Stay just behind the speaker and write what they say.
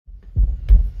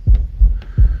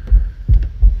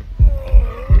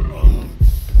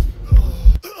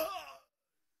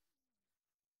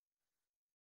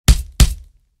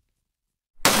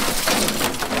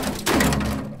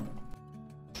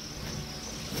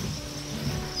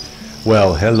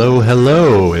Well,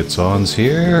 hello, it's Onz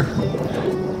here,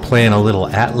 playing a little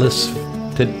Atlas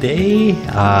today.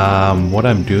 What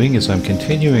I'm doing is I'm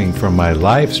continuing from my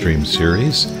live stream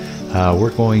series. We're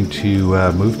going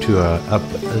to move to a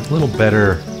little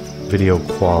better video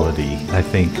quality, I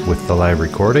think, with the live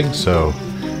recording. So,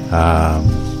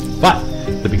 but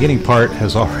the beginning part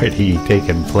has already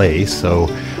taken place. So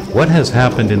what has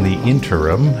happened in the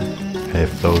interim,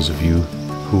 if those of you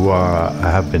who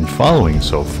have been following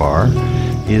so far,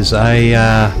 is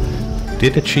I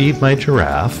did achieve my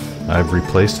giraffe. I've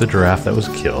replaced the giraffe that was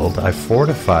killed. I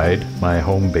fortified my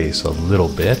home base a little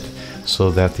bit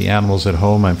so that the animals at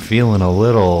home, I'm feeling a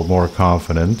little more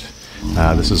confident.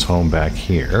 This is home back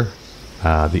here.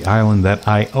 The island that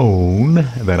I own,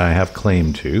 that I have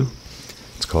claim to.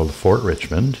 It's called Fort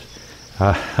Richmond.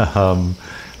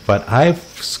 But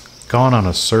I've gone on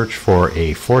a search for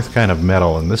a fourth kind of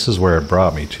metal, and this is where it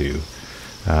brought me to.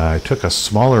 I took a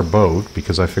smaller boat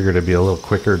because I figured it'd be a little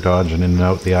quicker dodging in and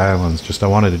out the islands. Just I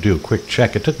wanted to do a quick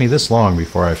check. It took me this long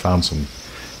before I found some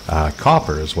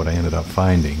copper is what I ended up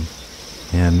finding.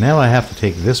 And now I have to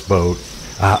take this boat.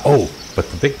 But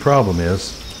the big problem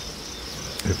is,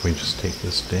 if we just take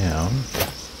this down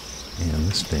and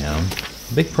this down,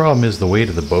 the big problem is the weight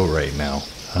of the boat right now.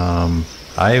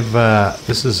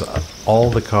 This is all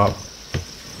the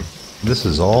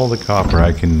copper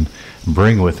I can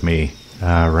bring with me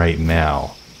right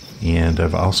now, and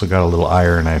I've also got a little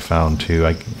iron I found too.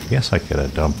 I guess I could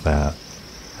have dumped that.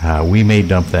 We may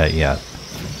dump that yet.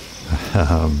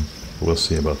 We'll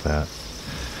see about that.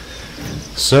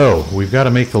 So we've got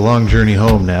to make the long journey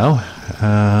home now.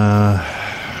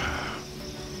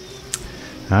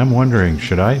 I'm wondering,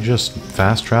 should I just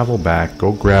fast travel back,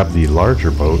 go grab the larger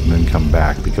boat, and then come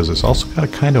back? Because it's also got a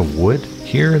kind of wood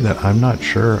here that I'm not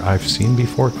sure I've seen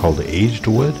before called aged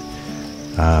wood.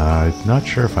 I'm not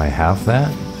sure if I have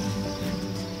that.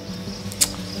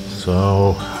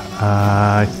 So,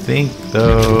 I think,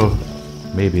 though,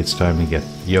 maybe it's time to get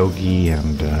Yogi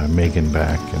and Megan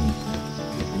back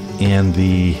and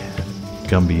the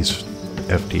Gumby's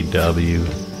FTW.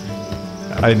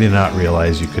 I did not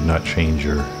realize you could not change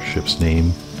your ship's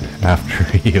name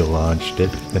after you launched it.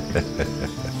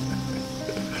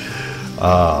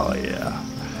 Oh, yeah.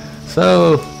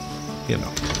 So, you know.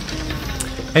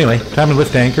 Anyway, time to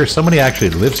lift anchor. Somebody actually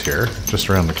lives here, just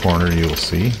around the corner, you will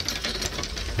see.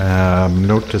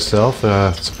 Note to self,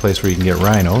 it's a place where you can get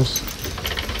rhinos.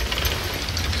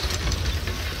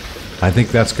 I think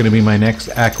that's going to be my next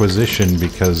acquisition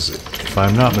because, if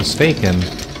I'm not mistaken,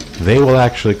 they will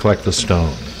actually collect the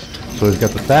stone. So we've got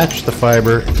the thatch, the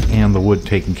fiber, and the wood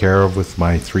taken care of with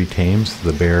my three tames,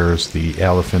 the bears, the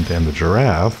elephant, and the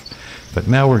giraffe. But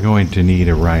now we're going to need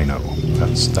a rhino.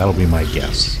 That'll be my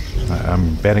guess.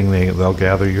 I'm betting they'll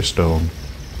gather your stone.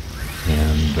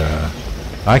 And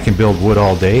I can build wood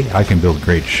all day. I can build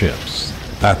great ships.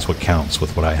 That's what counts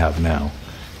with what I have now.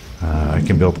 I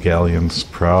can build galleons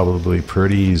probably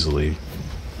pretty easily.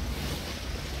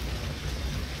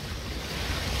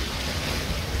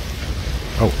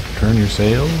 Oh, turn your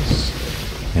sails,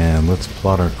 and let's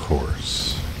plot our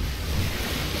course.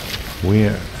 We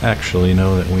actually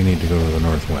know that we need to go to the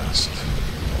northwest.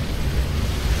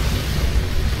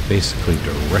 Basically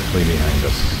directly behind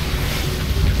us.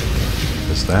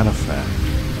 Is that a fact?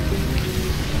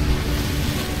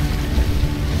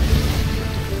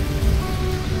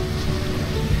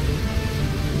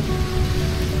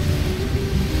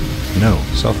 No,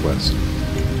 southwest.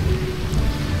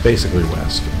 Basically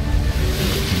west.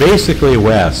 Basically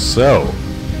west. So,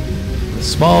 a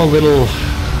small little.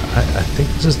 I think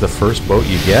this is the first boat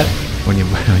you get when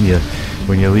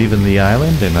you're leaving the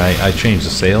island, and I changed the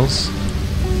sails.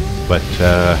 But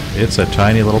it's a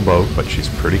tiny little boat, but she's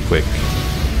pretty quick.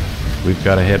 We've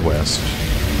got to head west.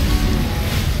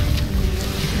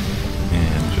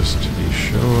 And just to be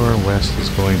sure, west is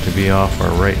going to be off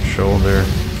our right shoulder.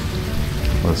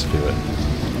 Let's do it.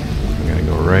 We're going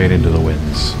to go right into the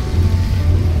winds.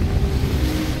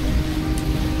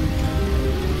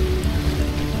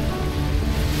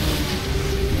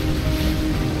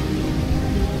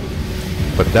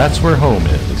 But that's where home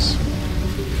is.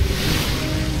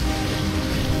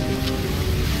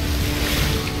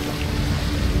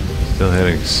 Still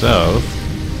heading south.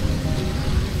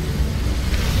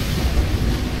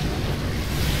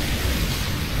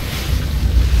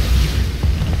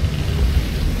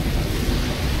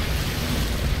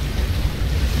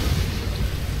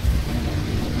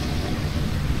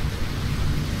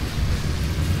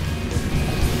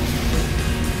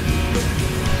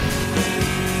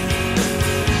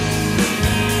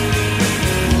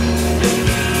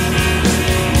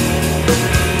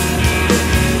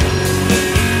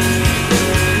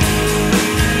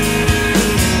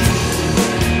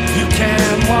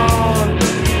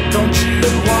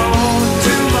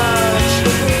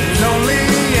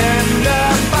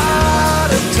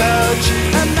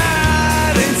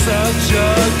 such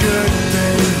a good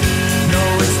thing. No,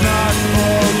 it's not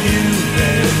for you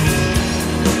then.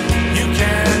 You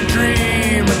can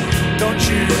dream, don't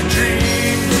you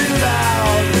dream too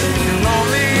loud. You're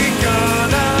only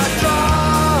gonna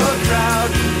draw a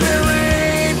crowd. There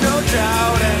ain't no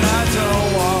doubt, and I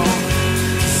don't want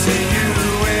to see you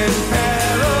in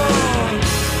peril.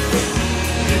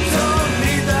 You don't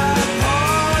need that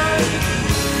part.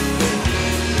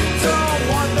 You don't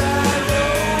want that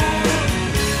road.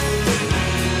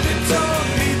 You don't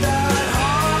need that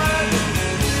heart.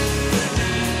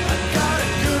 I got a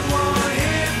good one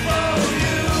here for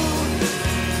you.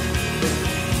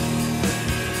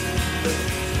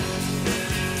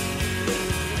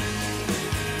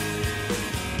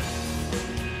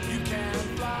 You can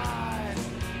fly,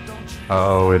 don't you?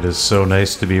 Oh, it is so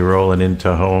nice to be rolling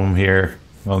into home here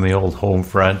on the old home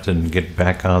front and get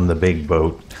back on the big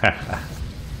boat.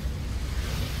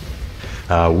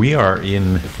 We are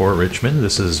in Fort Richmond.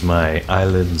 This is my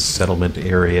island settlement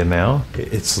area now.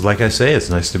 It's like I say, it's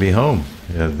nice to be home.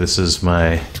 This is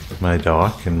my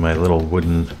dock and my little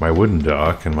wooden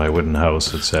dock and my wooden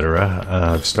house, etc.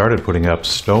 I've started putting up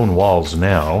stone walls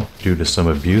now due to some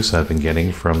abuse I've been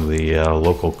getting from the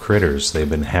local critters. They've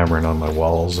been hammering on my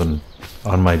walls and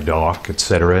on my dock,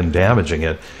 etc., and damaging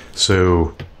it.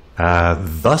 So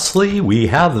thusly, we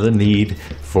have the need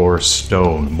for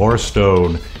stone, more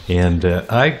stone, and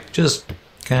I just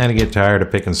kind of get tired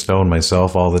of picking stone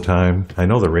myself all the time. I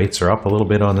know the rates are up a little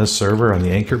bit on this server, on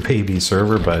the Anchor Baby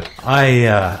server, but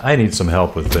I need some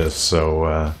help with this.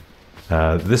 So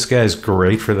this guy's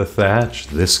great for the thatch.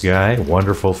 This guy,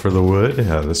 wonderful for the wood.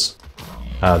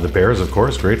 The bears, of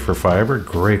course, great for fiber,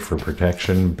 great for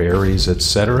protection, berries,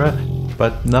 etc.,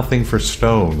 but nothing for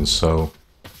stones. So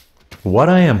what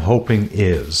I am hoping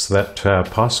is that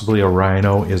possibly a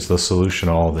rhino is the solution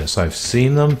to all this. I've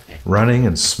seen them running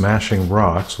and smashing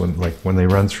rocks when they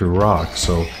run through rocks,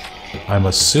 so I'm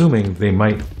assuming they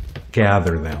might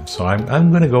gather them. So I'm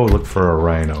going to go look for a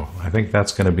rhino. I think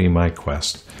that's going to be my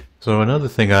quest. So another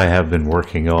thing I have been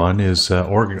working on is a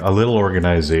little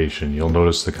organization. You'll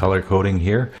notice the color coding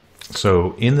here.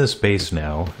 So in this base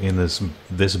now, in this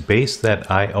base that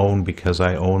I own because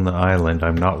I own the island,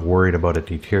 I'm not worried about it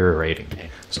deteriorating.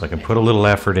 So I can put a little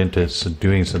effort into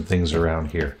doing some things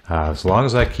around here. As long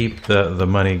as I keep the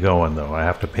money going though, I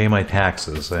have to pay my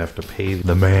taxes, I have to pay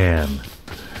the man.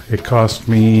 It cost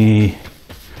me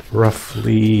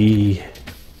roughly,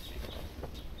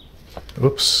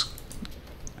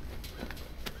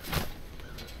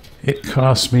 it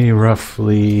cost me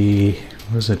roughly,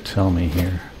 what does it tell me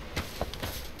here?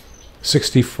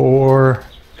 64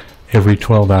 every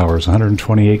 12 hours,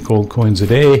 128 gold coins a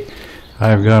day.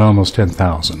 I've got almost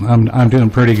 10,000. I'm doing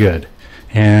pretty good,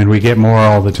 and we get more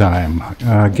all the time.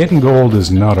 Getting gold is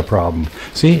not a problem.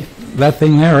 See that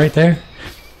thing there, right there?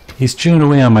 He's chewing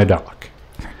away on my dock.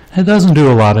 It doesn't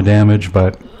do a lot of damage,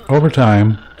 but over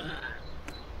time,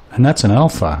 and that's an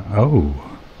alpha.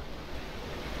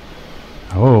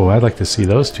 Oh, I'd like to see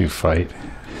those two fight.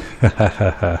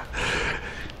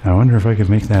 I wonder if I could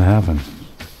make that happen.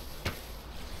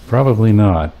 Probably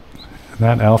not.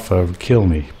 That alpha would kill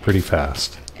me pretty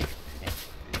fast.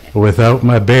 Without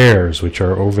my bears, which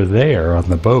are over there on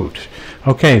the boat.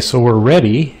 Okay, so we're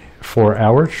ready for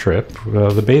our trip.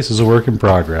 The base is a work in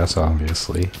progress,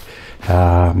 obviously.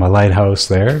 My lighthouse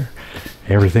there.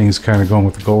 Everything's kind of going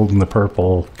with the gold and the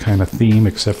purple kind of theme,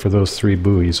 except for those 3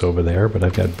 buoys over there. But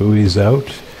I've got buoys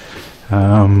out.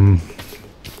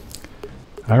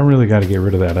 I really got to get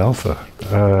rid of that alpha.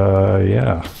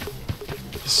 Yeah.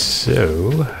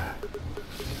 So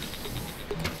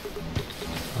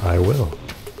I will.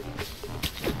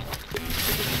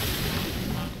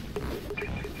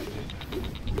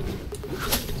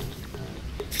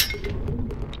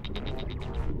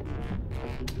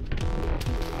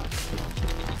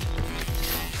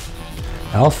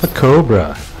 Alpha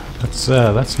Cobra.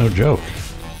 That's no joke.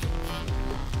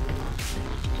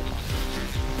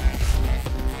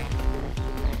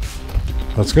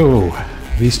 Let's go.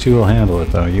 These two will handle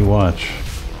it though, you watch.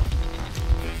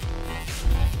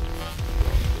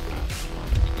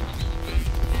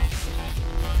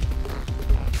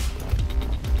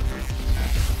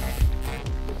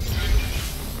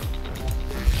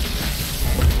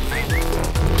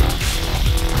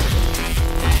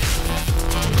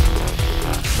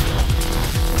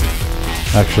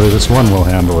 Actually, this one will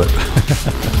handle it.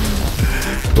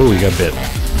 Oh, we got bit.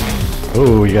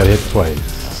 Oh, we got hit twice.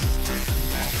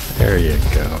 There you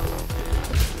go.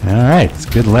 Alright, it's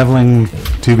good leveling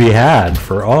to be had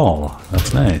for all.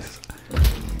 That's nice.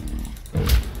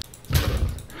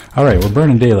 Alright, we're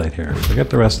burning daylight here. Forget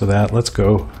the rest of that. Let's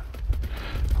go.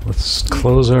 Let's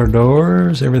close our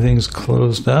doors. Everything's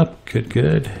closed up. Good,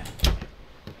 good.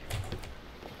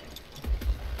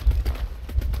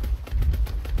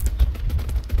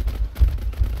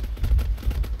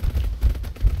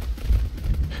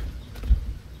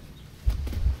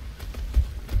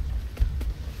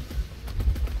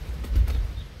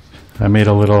 I made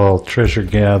a little treasure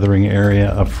gathering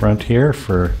area up front here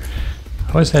for...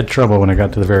 I always had trouble when I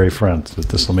got to the very front, but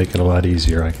this will make it a lot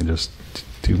easier. I can just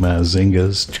do my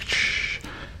zingas.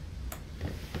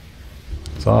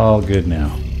 It's all good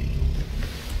now.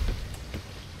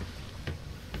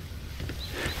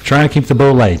 Trying to keep the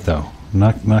bow light though.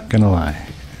 Not gonna lie.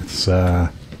 It's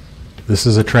this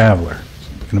is a traveler.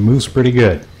 And it moves pretty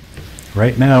good.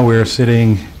 Right now we're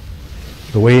sitting,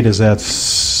 the weight is at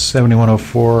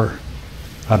 7104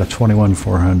 out of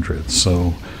 21,400,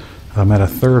 so I'm at a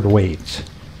third weight,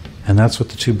 and that's with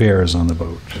the 2 bears on the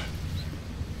boat.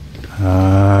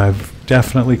 I've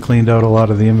definitely cleaned out a lot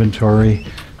of the inventory.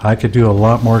 I could do a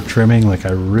lot more trimming. Like,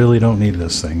 I really don't need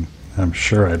this thing. I'm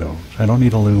sure I don't. I don't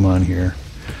need a loom on here.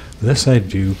 This I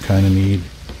do kind of need,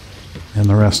 and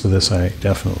the rest of this I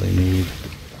definitely need.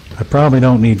 I probably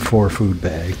don't need 4 food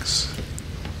bags.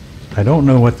 I don't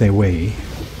know what they weigh,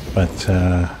 but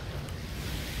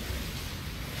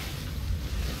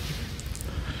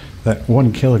that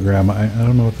 1 kilogram, I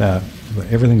don't know what that,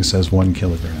 everything says 1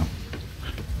 kilogram.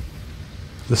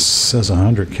 This says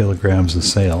 100 kilograms of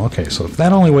sail. Okay, so if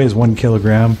that only weighs 1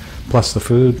 kilogram plus the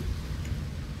food,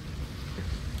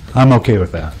 I'm okay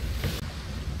with that.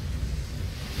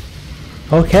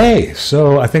 Okay,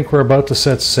 so I think we're about to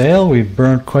set sail. We've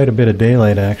burnt quite a bit of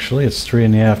daylight actually. It's 3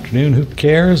 in the afternoon. Who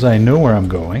cares? I know where I'm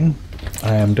going.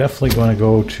 I am definitely going to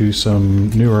go to some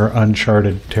newer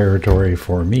uncharted territory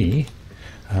for me.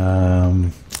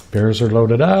 Bears are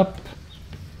loaded up.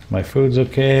 My food's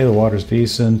okay. The water's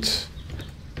decent.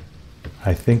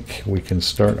 I think we can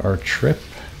start our trip.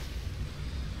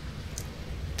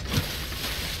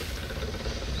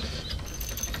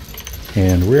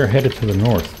 And we're headed to the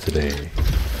north today.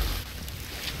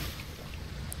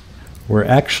 We're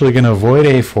actually going to avoid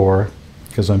A4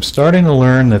 because I'm starting to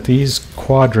learn that these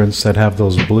quadrants that have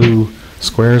those blue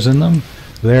squares in them,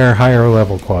 they're higher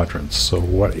level quadrants.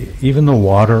 So even the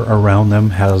water around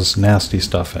them has nasty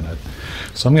stuff in it.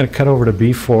 So I'm going to cut over to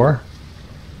B4.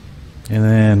 And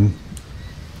then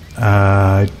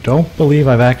I don't believe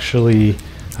I've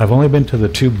only been to the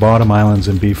 2 bottom islands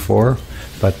in B4,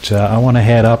 but I want to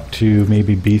head up to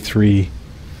maybe B3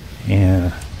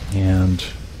 and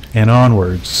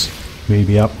onwards,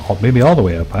 maybe all the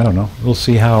way up. I don't know. We'll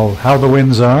see how the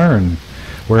winds are and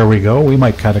where we go. We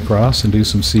might cut across and do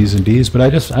some C's and D's, but I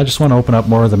just want to open up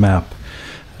more of the map.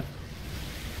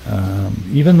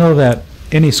 Even though that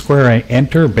any square I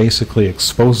enter basically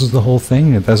exposes the whole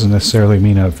thing, it doesn't necessarily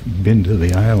mean I've been to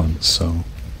the island. So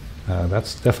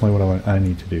that's definitely what I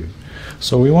need to do.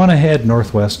 So we want to head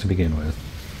northwest to begin with,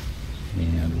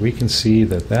 and we can see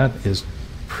that that is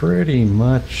pretty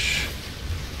much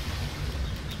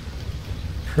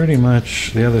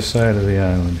the other side of the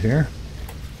island here.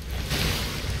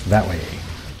 That way.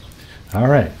 All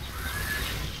right.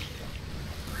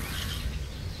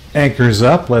 Anchors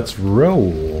up. Let's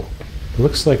roll.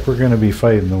 Looks like we're going to be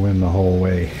fighting the wind the whole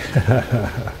way.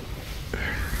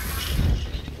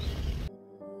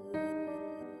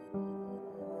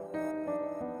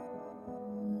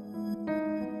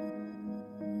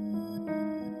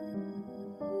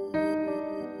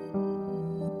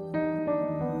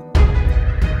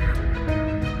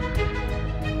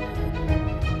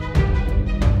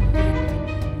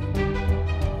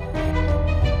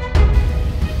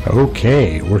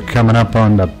 Okay, we're coming up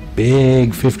on the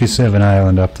big 57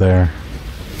 island up there.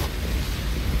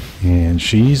 And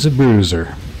she's a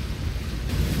bruiser.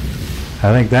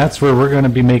 I think that's where we're going to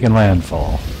be making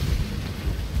landfall.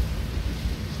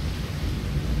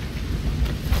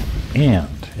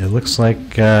 And it looks like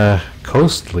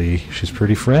coastally, she's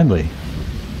pretty friendly.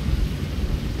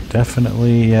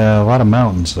 Definitely a lot of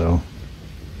mountains though.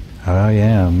 Oh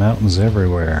yeah, mountains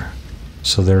everywhere.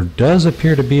 So there does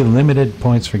appear to be limited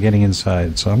points for getting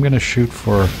inside. So I'm going to shoot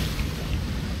for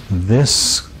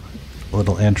this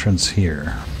little entrance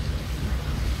here,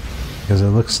 because it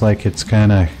looks like it's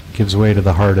kind of gives way to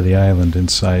the heart of the island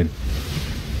inside.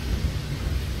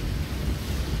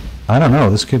 I don't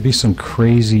know, this could be some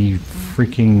crazy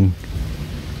freaking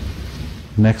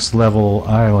next level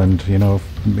island, you know,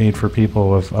 made for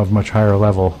people of much higher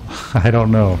level. I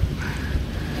don't know.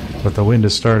 But the wind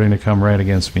is starting to come right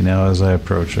against me now as I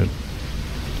approach it.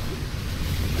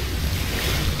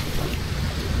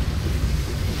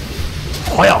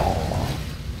 Well,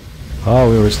 Oh,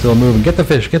 we were still moving. Get the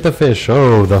fish, get the fish.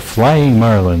 Oh, the flying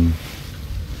marlin.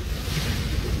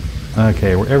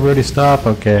 Okay, everybody stop.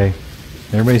 Okay.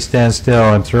 Everybody stand still.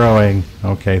 I'm throwing.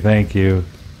 Okay, thank you.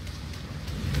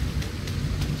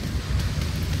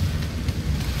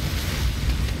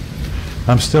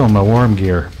 I'm still in my warm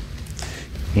gear.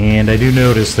 And I do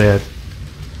notice that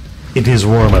it is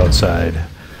warm outside.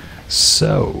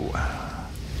 So...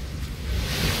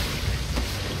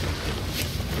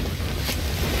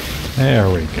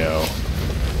 there we go.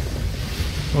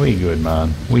 We good,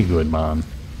 man. We good, man.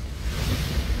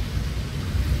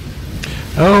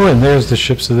 Oh, and there's the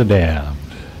ships of the damned.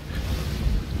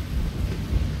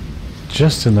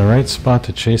 Just in the right spot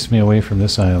to chase me away from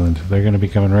this island. They're going to be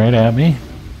coming right at me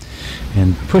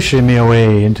and pushing me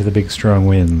away into the big strong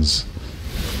winds.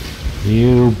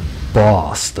 You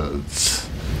bastards.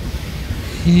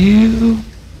 You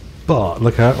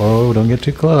look out. Oh, don't get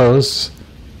too close.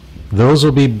 Those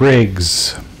will be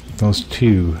brigs. Those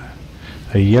two.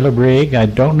 A yellow brig. I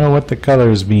don't know what the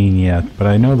colors mean yet, but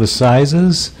I know the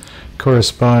sizes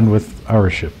correspond with our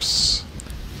ships.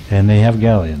 And they have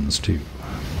galleons too.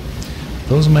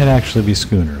 Those might actually be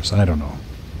schooners. I don't know.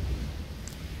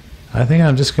 I think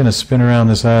I'm just going to spin around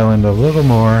this island a little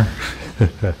more.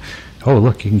 Oh,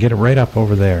 look, you can get it right up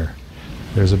over there.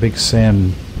 There's a big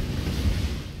sand,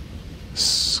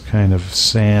 kind of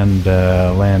sand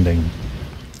landing.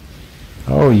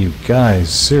 Oh, you guys,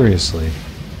 seriously.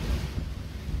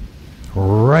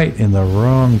 Right in the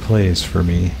wrong place for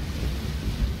me.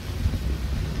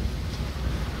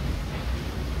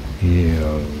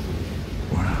 You.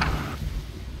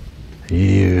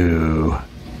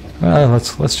 Well,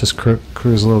 let's just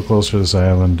cruise a little closer to this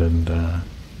island, and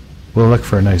we'll look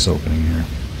for a nice opening here.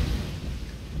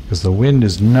 Because the wind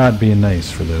is not being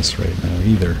nice for this right now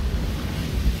either.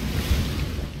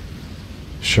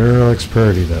 Sure looks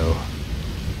pretty though.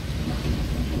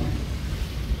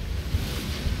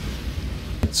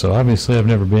 So obviously I've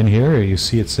never been here. You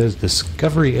see it says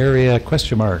Discovery Area ?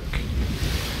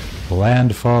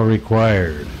 Landfall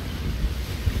required.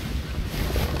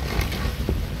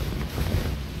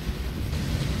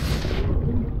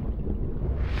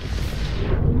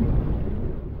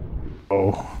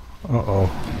 Oh. Uh-oh.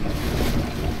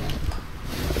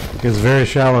 It's very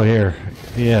shallow here.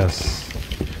 Yes.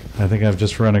 I think I've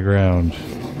just run aground.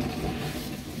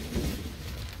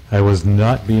 I was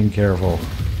not being careful.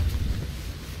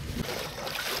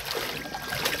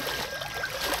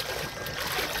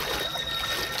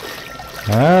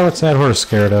 Ah, what's that horse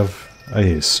scared of?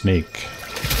 A snake.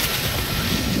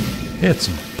 It's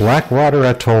Blackwater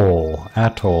Atoll.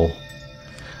 Atoll.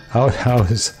 I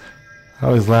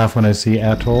always laugh when I see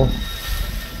atoll.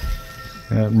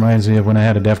 That reminds me of when I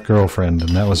had a deaf girlfriend,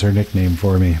 and that was her nickname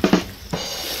for me.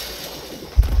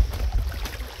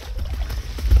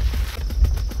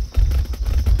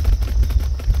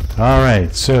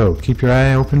 Alright, so keep your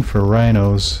eye open for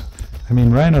rhinos. I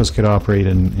mean, rhinos could operate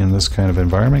in this kind of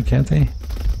environment, can't they?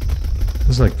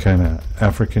 This is like kind of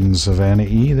African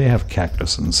savanna-y. They have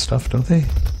cactus and stuff, don't they?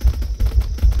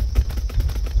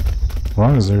 As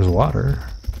long as there's water.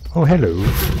 Oh, hello.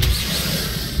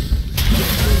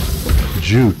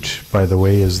 Jute, by the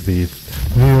way, is the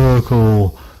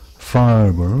miracle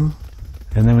fiber.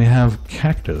 And then we have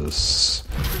cactus,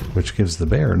 which gives the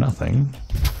bear nothing.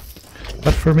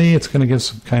 But for me, it's going to give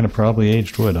some kind of probably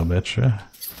aged wood, I'll betcha.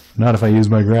 Not if I use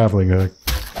my grappling hook.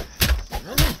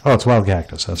 Oh, it's wild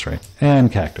cactus, that's right.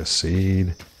 And cactus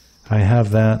seed. I have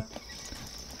that.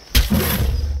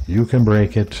 You can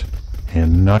break it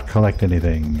and not collect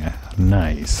anything.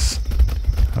 Nice.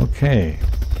 Okay.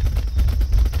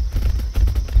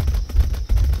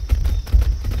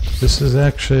 This is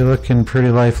actually looking pretty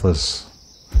lifeless.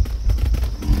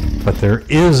 But there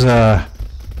is an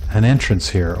entrance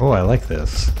here. Oh, I like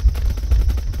this.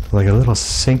 Like a little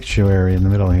sanctuary in the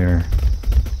middle here.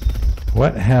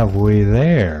 What have we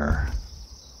there?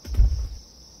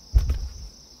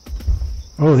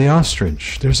 Oh, the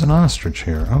ostrich. There's an ostrich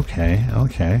here. Okay,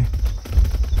 okay.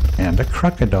 And a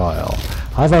crocodile.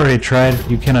 I've already tried.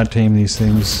 You cannot tame these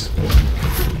things.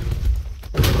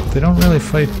 They don't really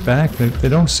fight back. They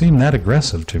don't seem that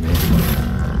aggressive to me.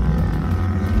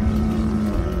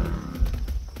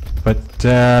 But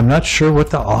I'm not sure what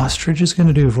the ostrich is going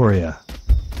to do for you.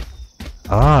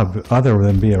 Other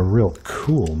than be a real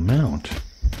cool mount.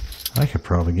 I could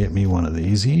probably get me one of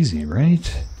these easy,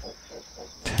 right?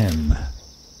 10.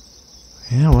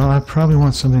 Yeah, well, I probably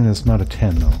want something that's not a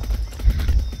 10, though.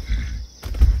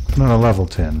 Not a level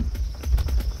 10.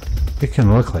 It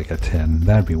can look like a 10.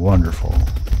 That'd be wonderful.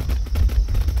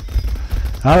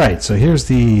 Alright, so here's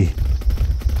the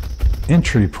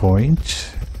entry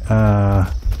point.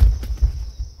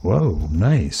 Whoa,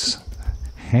 nice.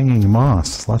 Hanging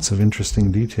moss. Lots of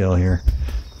interesting detail here.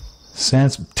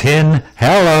 Tin.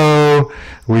 Hello!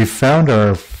 We found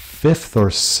our 5th or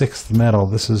 6th metal.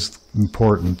 This is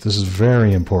important. This is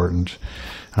very important.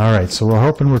 Alright, so we're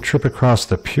hoping we'll trip across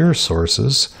the pure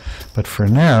sources. But for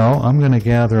now, I'm going to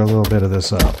gather a little bit of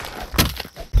this up.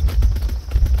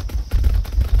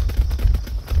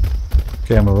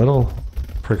 Okay, I'm a little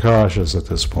precautious at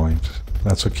this point.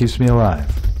 That's what keeps me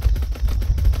alive.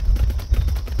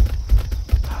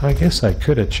 I guess I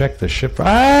could have checked the ship.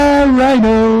 Ah,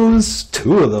 rhinos!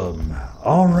 2 of them.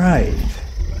 All right.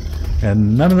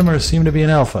 And none of them seem to be an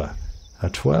alpha. A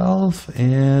 12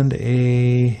 and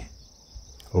a...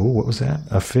 Oh, what was that?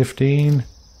 A 15?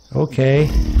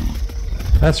 Okay.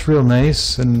 That's real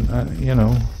nice, and, you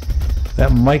know,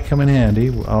 that might come in handy.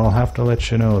 I'll have to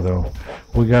let you know, though.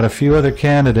 We got a few other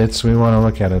candidates we want to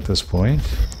look at this point.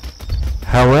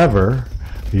 However,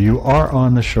 you are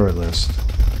on the short list.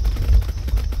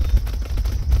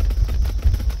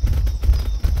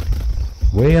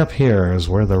 Way up here is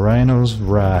where the rhinos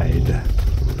ride.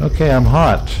 Okay, I'm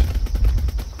hot.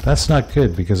 That's not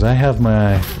good because I have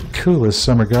my coolest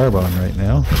summer garb on right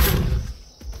now.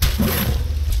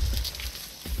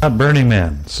 Not Burning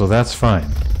Man, so that's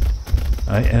fine.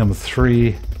 I am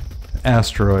 3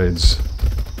 asteroids.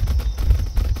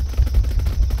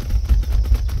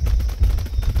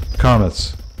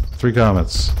 Comets. 3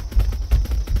 comets.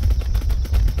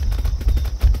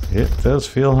 It does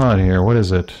feel hot here. What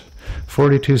is it?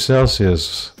 42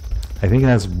 Celsius. I think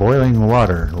that's boiling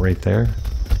water right there.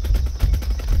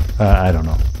 I don't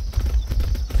know.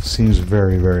 Seems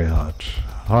very, very hot.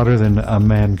 Hotter than a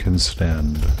man can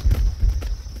stand.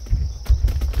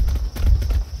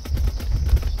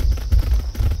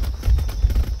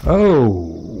 Oh,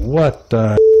 what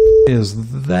the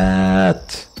is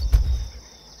that?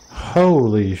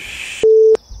 Holy sh!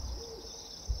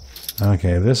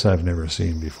 Okay, this I've never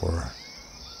seen before.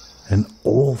 An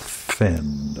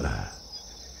Olfend.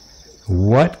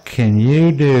 What can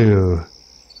you do?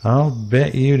 I'll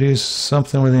bet you do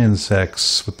something with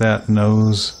insects with that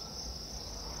nose.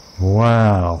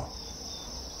 Wow.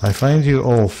 I find you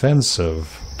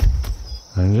offensive.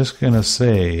 I'm just gonna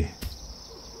say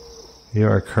you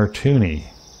are cartoony.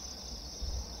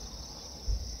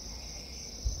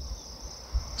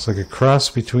 It's like a cross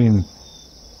between...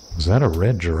 Was that a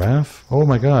red giraffe? Oh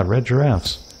my god, red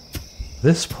giraffes.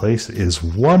 This place is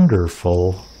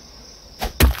wonderful.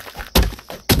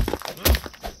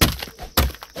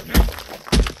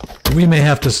 We may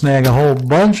have to snag a whole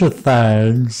bunch of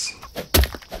things.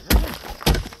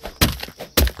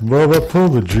 Bubba, pull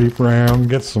the Jeep around,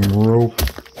 get some rope.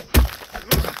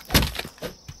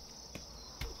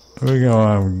 We're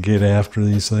gonna get after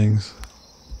these things.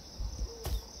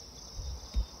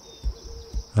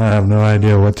 I have no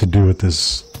idea what to do with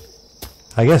this.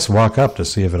 I guess walk up to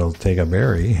see if it'll take a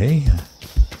berry. Hey,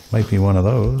 might be one of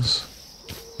those.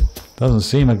 Doesn't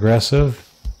seem aggressive.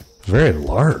 Very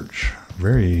large.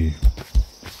 Very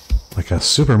like a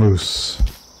super moose.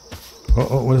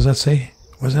 Oh, what does that say?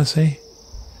 What does that say?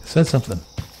 It said something.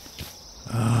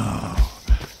 Oh,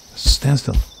 stand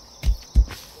still.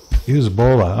 Use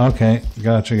bola. Okay,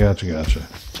 gotcha.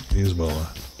 Use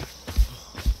bola.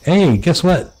 Hey, guess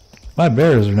what? My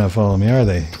bears are not following me, are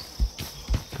they?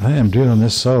 I am doing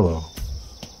this solo.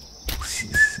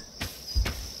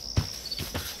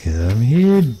 Come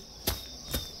here.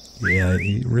 Yeah,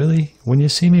 really? When you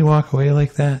see me walk away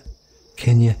like that,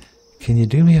 can you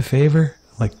do me a favor?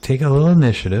 Like, take a little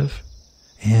initiative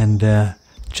and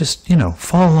just, you know,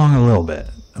 follow along a little bit,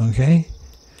 okay?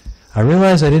 I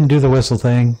realize I didn't do the whistle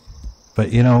thing,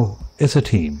 but, you know, it's a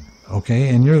team, okay?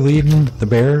 And you're leading the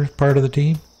bear part of the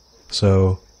team,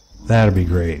 so that'd be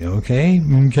great, okay?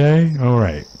 Okay? All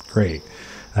right, great.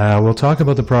 We'll talk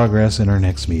about the progress in our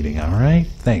next meeting, all right?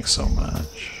 Thanks so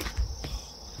much.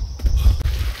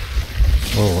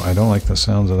 Oh, I don't like the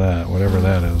sounds of that, whatever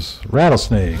that is.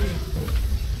 Rattlesnake.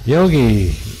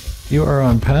 Yogi, you are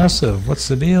on passive. What's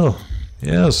the deal?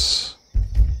 Yes.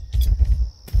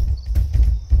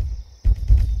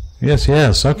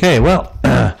 Yes. Okay, well,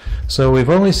 so we've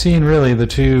only seen really the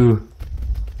 2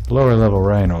 lower level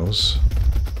rhinos.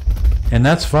 And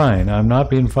that's fine. I'm not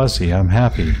being fussy. I'm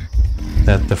happy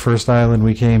that the first island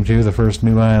we came to, the first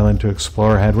new island to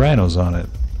explore, had rhinos on it.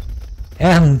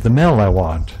 And the mill I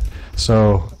want.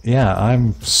 So, yeah,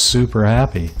 I'm super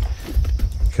happy.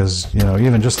 Because, you know,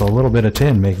 even just a little bit of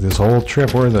tin make this whole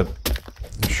trip worth it.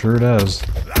 It sure does.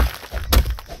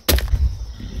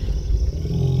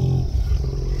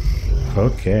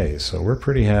 Okay, so we're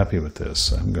pretty happy with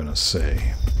this, I'm gonna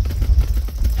say.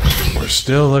 We're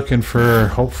still looking for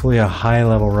hopefully a high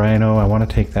level rhino. I want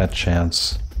to take that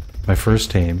chance. My first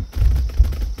tame.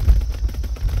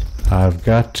 I've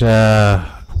got,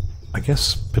 I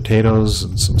guess, potatoes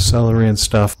and some celery and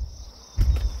stuff.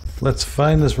 Let's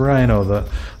find this rhino,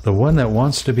 the one that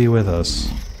wants to be with us.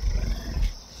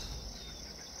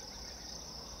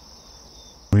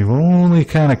 We've only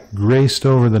kind of graced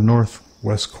over the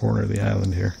northwest corner of the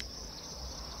island here.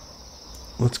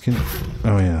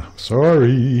 Oh yeah,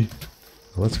 sorry.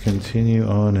 Let's continue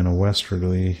on in a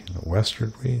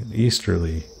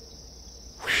easterly.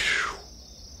 Whew.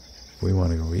 We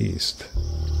want to go east.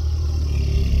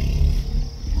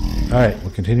 Alright,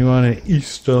 we'll continue on in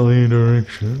easterly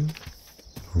direction.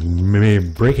 Maybe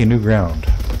breaking new ground.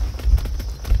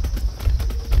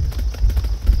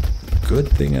 Good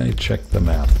thing I checked the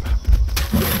map.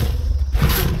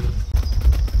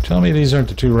 Tell me these aren't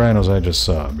the two rhinos I just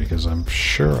saw, because I'm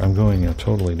sure I'm going in a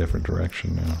totally different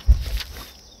direction now.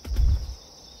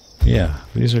 Yeah,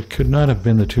 could not have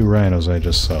been the two rhinos I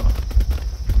just saw.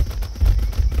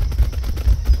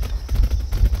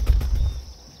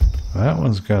 That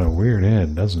one's got a weird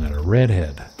head, doesn't it? A red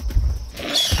head.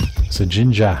 It's a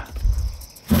ginger.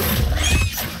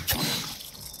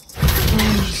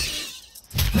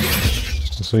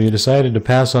 So you decided to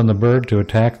pass on the bird to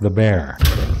attack the bear.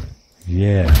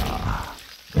 Yeah.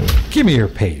 Give me your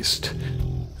paste.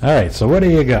 Alright, so what do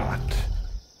you got?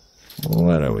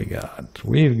 What do we got?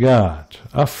 We've got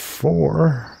a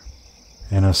 4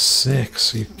 and a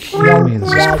 6. You kidding me?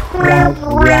 This is crap.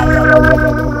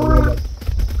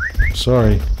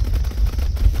 Sorry.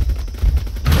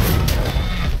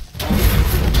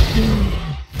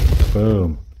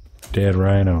 Boom. Dead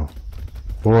rhino.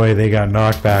 Boy, they got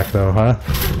knocked back though, huh?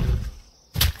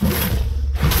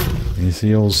 You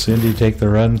see old Cindy take the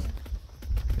run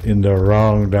in the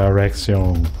wrong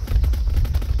direction.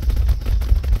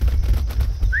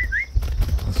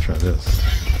 Let's try this.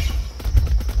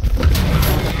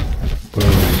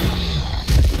 Boom.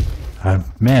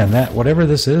 Man, that whatever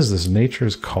this is, this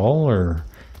nature's call or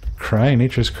cry,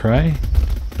 nature's cry.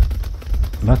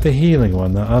 Not the healing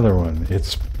one, the other one.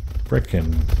 It's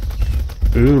frickin'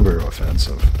 uber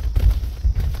offensive.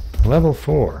 Level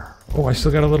 4. Oh, I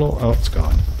still got a little. Oh, it's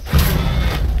gone.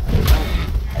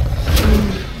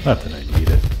 Not that I need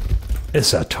it.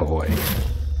 It's a toy.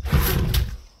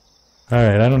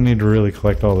 Alright, I don't need to really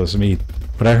collect all this meat.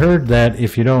 But I heard that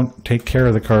if you don't take care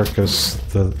of the carcass,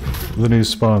 the new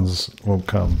spawns won't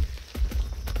come.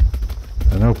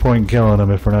 There's no point in killing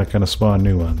them if we're not going to spawn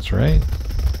new ones, right?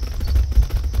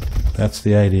 That's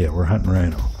the idea. We're hunting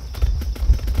rhino.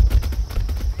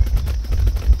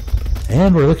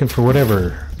 And we're looking for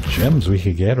whatever gems we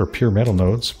could get, or pure metal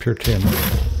nodes, pure tin.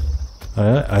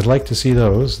 I'd like to see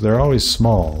those. They're always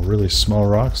small, really small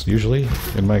rocks, usually,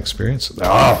 in my experience.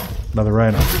 Oh, another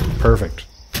rhino. Perfect.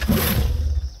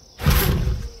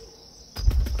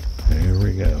 There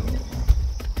we go.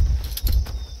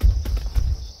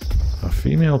 A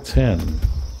female 10.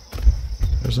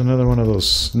 There's another one of those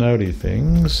snouty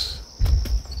things.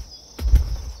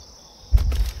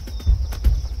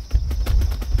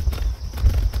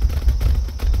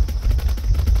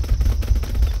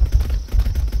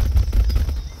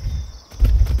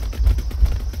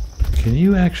 Can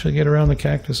you actually get around the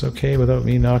cactus okay without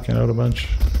me knocking out a bunch?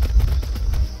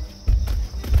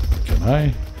 Can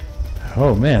I?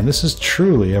 Oh man, this is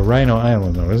truly a rhino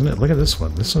island though, isn't it? Look at this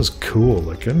one. This one's cool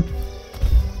looking.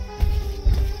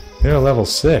 They're level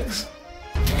 6.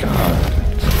 God.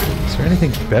 Is there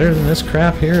anything better than this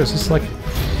crap here? Is this like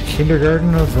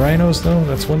kindergarten of rhinos though?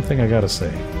 That's one thing I gotta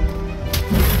say.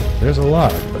 There's a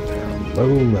lot, but they're low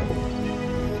level.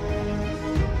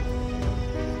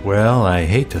 Well, I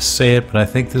hate to say it, but I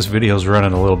think this video's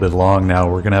running a little bit long now.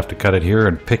 We're going to have to cut it here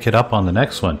and pick it up on the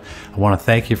next one. I want to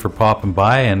thank you for popping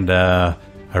by, and I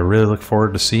really look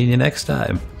forward to seeing you next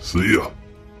time. See ya.